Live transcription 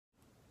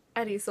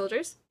Eddie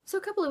Soldiers. So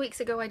a couple of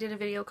weeks ago I did a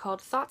video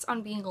called Thoughts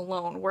on Being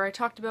Alone, where I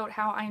talked about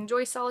how I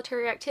enjoy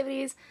solitary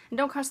activities and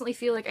don't constantly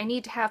feel like I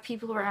need to have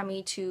people around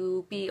me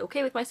to be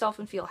okay with myself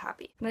and feel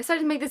happy. And I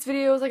decided to make this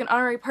video as like an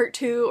honorary part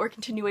 2 or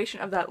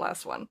continuation of that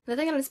last one. The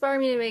thing that inspired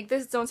me to make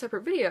this its own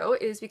separate video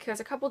is because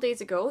a couple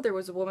days ago there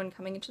was a woman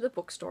coming into the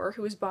bookstore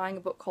who was buying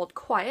a book called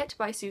Quiet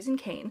by Susan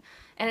Cain,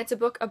 and it's a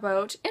book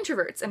about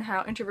introverts and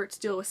how introverts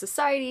deal with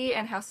society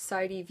and how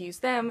society views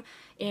them,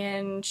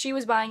 and she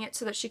was buying it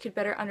so that she could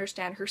better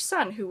understand her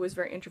son, who was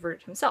very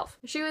introverted himself.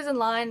 She was in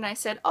line and I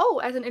said,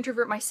 "Oh, as an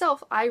introvert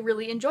myself, I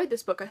really enjoyed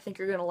this book. I think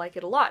you're gonna like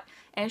it a lot."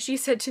 And she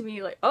said to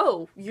me like,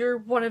 "Oh, you're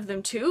one of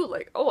them too?"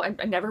 Like, "Oh, I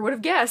never would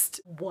have guessed."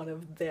 One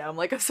of them,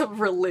 like some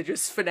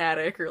religious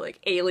fanatic or like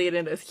alien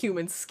in a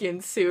human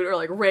skin suit or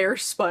like rare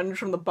sponge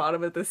from the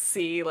bottom of the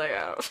sea, like,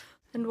 oh.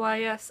 And why,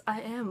 yes,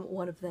 I am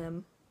one of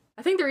them.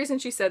 I think the reason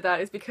she said that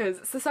is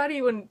because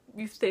society, when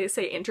you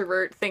say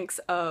introvert, thinks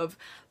of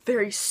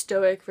very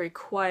stoic, very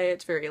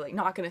quiet, very like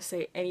not gonna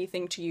say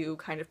anything to you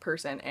kind of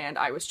person. And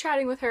I was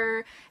chatting with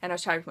her and I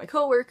was chatting with my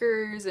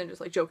coworkers and just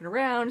like joking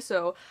around,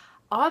 so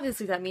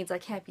obviously that means I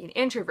can't be an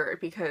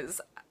introvert because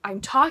I'm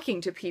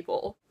talking to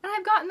people. And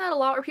I've gotten that a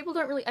lot where people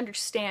don't really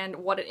understand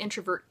what an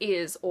introvert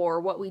is or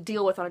what we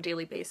deal with on a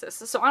daily basis.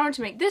 So I wanted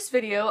to make this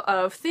video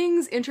of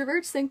things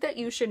introverts think that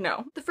you should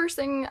know. The first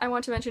thing I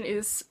want to mention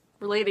is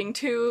relating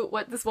to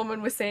what this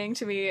woman was saying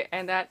to me,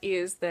 and that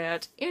is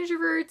that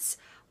introverts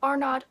are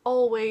not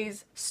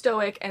always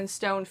stoic and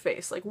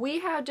stone-faced. Like, we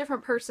have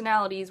different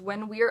personalities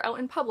when we are out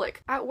in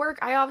public. At work,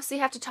 I obviously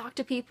have to talk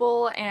to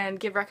people and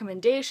give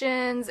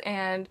recommendations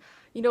and,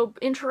 you know,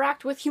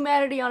 interact with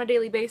humanity on a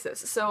daily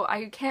basis, so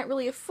I can't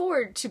really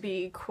afford to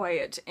be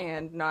quiet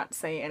and not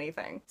say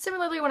anything.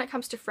 Similarly, when it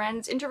comes to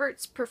friends,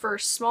 introverts prefer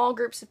small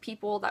groups of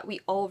people that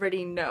we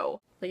already know.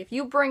 Like, if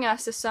you bring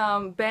us to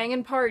some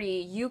bangin'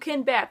 party, you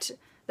can bet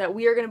that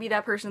we are going to be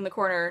that person in the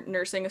corner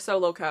nursing a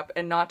solo cup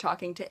and not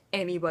talking to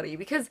anybody,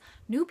 because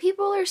new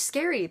people are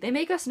scary. They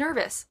make us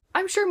nervous.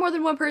 I'm sure more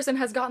than one person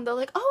has gotten the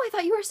like, "Oh, I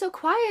thought you were so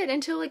quiet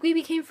until like we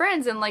became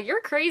friends," and like, "You're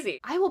crazy."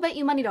 I will bet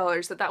you money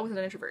dollars that that was an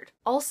introvert.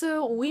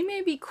 Also, we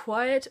may be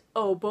quiet,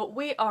 oh, but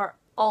we are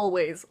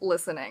always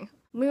listening.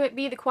 We might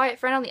be the quiet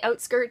friend on the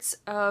outskirts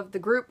of the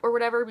group or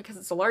whatever because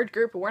it's a large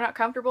group and we're not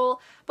comfortable,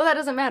 but that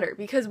doesn't matter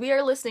because we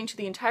are listening to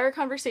the entire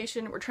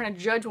conversation. We're trying to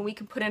judge when we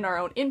can put in our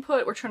own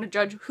input. We're trying to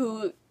judge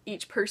who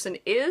each person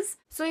is.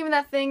 So even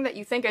that thing that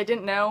you think I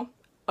didn't know,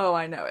 oh,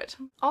 I know it.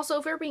 Also,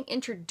 if we're being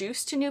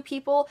introduced to new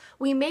people,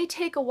 we may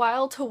take a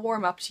while to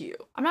warm up to you.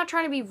 I'm not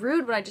trying to be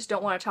rude when I just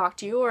don't want to talk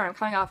to you or I'm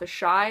coming off as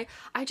shy.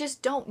 I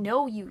just don't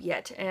know you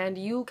yet, and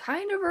you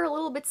kind of are a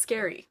little bit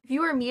scary. If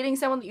you are meeting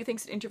someone that you think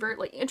is an introvert,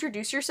 like,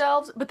 introduce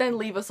yourselves, but then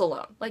leave us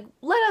alone. Like,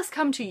 let us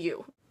come to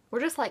you.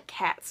 We're just like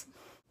cats.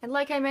 And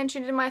like I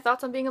mentioned in my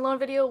Thoughts on Being Alone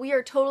video, we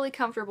are totally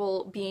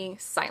comfortable being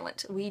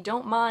silent. We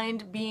don't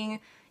mind being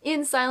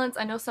in silence.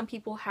 I know some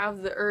people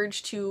have the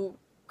urge to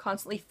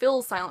constantly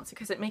fill silence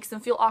because it makes them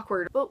feel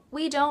awkward, but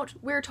we don't.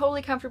 We're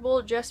totally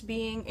comfortable just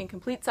being in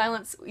complete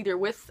silence, either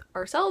with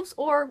ourselves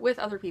or with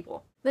other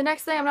people. The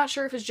next thing, I'm not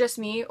sure if it's just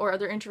me or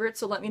other introverts,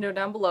 so let me know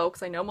down below,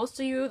 because I know most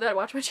of you that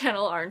watch my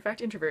channel are in fact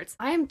introverts.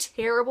 I am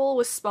terrible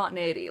with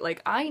spontaneity.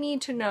 Like, I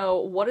need to know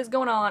what is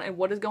going on and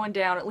what is going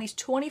down at least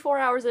 24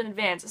 hours in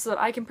advance so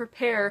that I can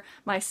prepare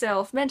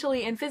myself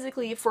mentally and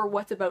physically for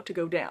what's about to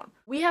go down.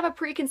 We have a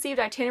preconceived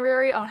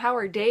itinerary on how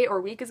our day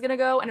or week is gonna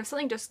go, and if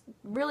something just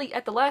really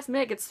at the last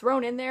minute gets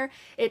thrown in there,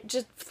 it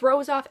just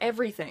throws off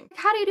everything.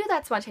 How do you do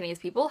that, spontaneous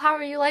people? How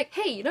are you like,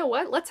 "Hey, you know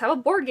what? Let's have a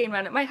board game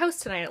night at my house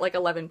tonight at like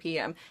 11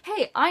 p.m.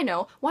 Hey, I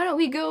know, why don't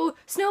we go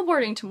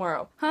snowboarding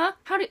tomorrow?" Huh?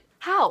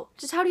 How?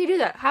 Just how do you do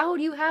that? How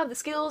do you have the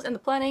skills and the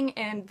planning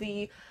and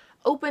the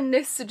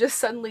openness to just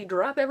suddenly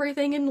drop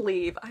everything and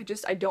leave? I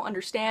don't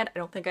understand. I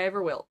don't think I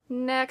ever will.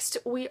 Next,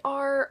 we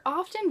are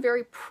often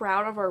very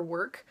proud of our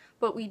work,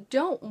 but we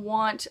don't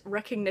want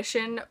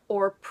recognition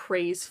or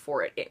praise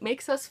for it. It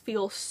makes us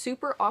feel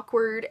super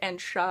awkward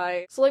and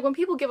shy. So like when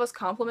people give us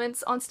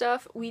compliments on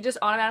stuff, we just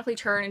automatically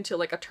turn into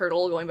like a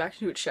turtle going back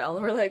to its shell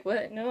and we're like,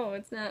 "What? No,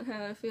 it's not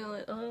how I feel.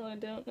 Oh, I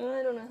don't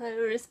know how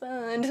to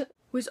respond."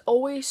 It was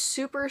always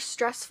super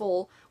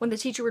stressful when the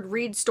teacher would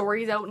read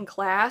stories out in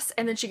class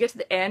and then she'd get to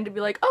the end and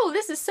be like, "Oh,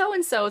 this is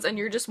so-and-so's," and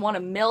you just want to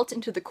melt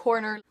into the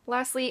corner.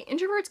 Lastly,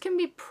 introverts can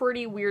be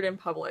pretty weird in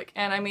public.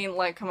 And I mean,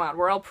 like, come on,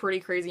 we're all pretty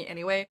crazy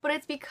anyway. But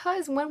it's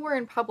because when we're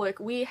in public,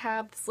 we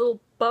have this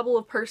little bubble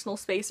of personal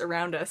space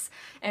around us,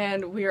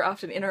 and we are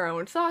often in our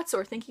own thoughts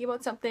or thinking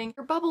about something.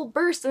 Your bubble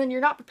bursts and then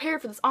you're not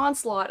prepared for this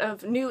onslaught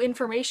of new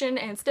information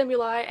and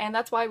stimuli, and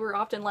that's why we're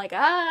often like,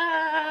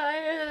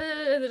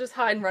 just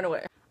hide and run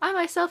away. I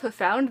myself have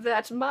found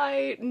that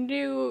my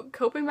new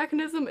coping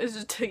mechanism is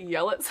just to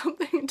yell at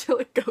something until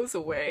it goes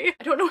away.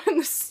 I don't know when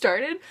this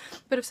started,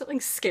 but if something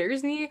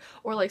scares me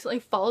or like something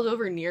falls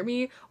over near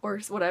me or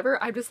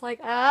whatever, I'm just like,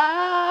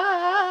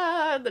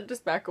 then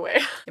just back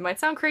away. It might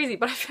sound crazy,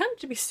 but I found it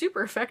to be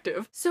super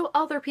effective. So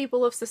other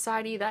people of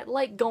society that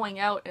like going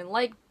out and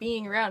like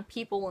being around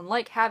people and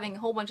like having a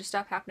whole bunch of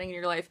stuff happening in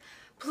your life,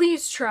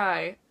 please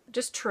try,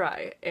 just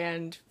try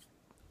and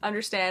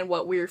understand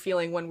what we're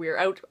feeling when we're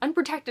out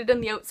unprotected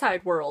in the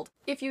outside world.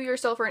 If you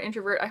yourself are an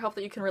introvert, I hope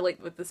that you can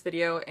relate with this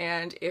video,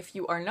 and if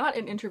you are not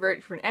an introvert,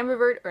 if you're an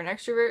ambivert or an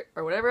extrovert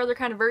or whatever other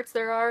kind of verts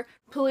there are,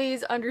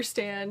 please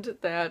understand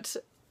that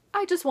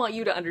I just want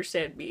you to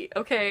understand me,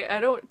 okay?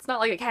 It's not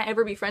like I can't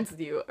ever be friends with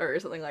you or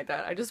something like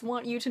that. I just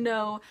want you to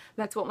know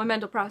that's what my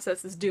mental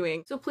process is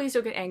doing. So please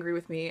don't get angry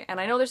with me.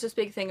 And I know there's this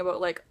big thing about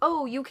like,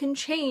 oh, you can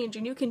change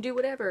and you can do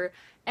whatever.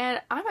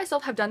 And I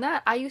myself have done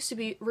that. I used to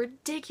be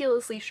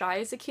ridiculously shy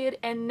as a kid,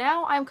 and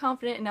now I'm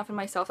confident enough in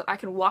myself that I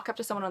can walk up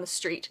to someone on the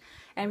street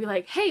and be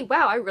like, hey,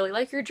 wow, I really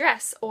like your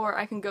dress. Or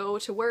I can go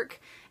to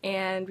work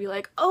and be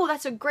like, oh,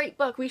 that's a great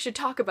book, we should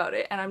talk about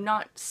it. And I'm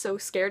not so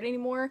scared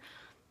anymore.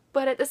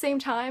 But at the same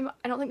time,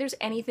 I don't think there's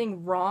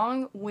anything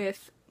wrong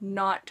with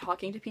not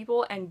talking to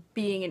people and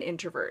being an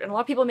introvert. And a lot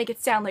of people make it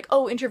sound like,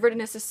 oh,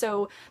 introvertedness is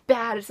so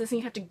bad, it's this thing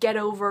you have to get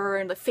over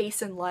and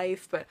face in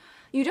life, but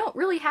you don't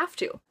really have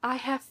to. I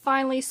have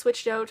finally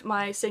switched out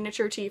my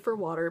signature tea for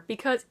water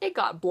because it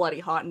got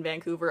bloody hot in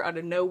Vancouver out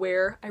of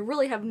nowhere. I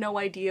really have no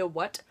idea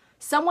what.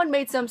 Someone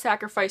made some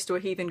sacrifice to a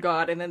heathen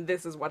god, and then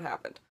this is what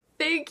happened.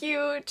 Thank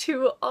you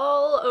to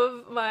all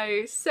of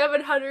my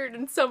 700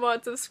 and some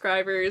odd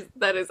subscribers.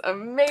 That is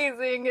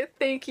amazing.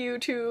 Thank you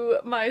to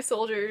my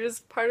soldiers,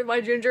 part of my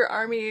ginger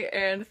army,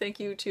 and thank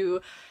you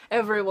to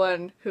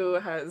everyone who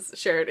has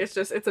shared. It's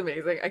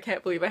amazing. I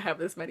can't believe I have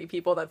this many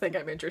people that think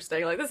I'm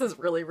interesting. Like, this is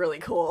really, really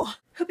cool.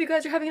 Hope you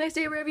guys are having a nice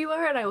day wherever you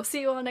are, and I will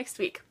see you all next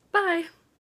week. Bye!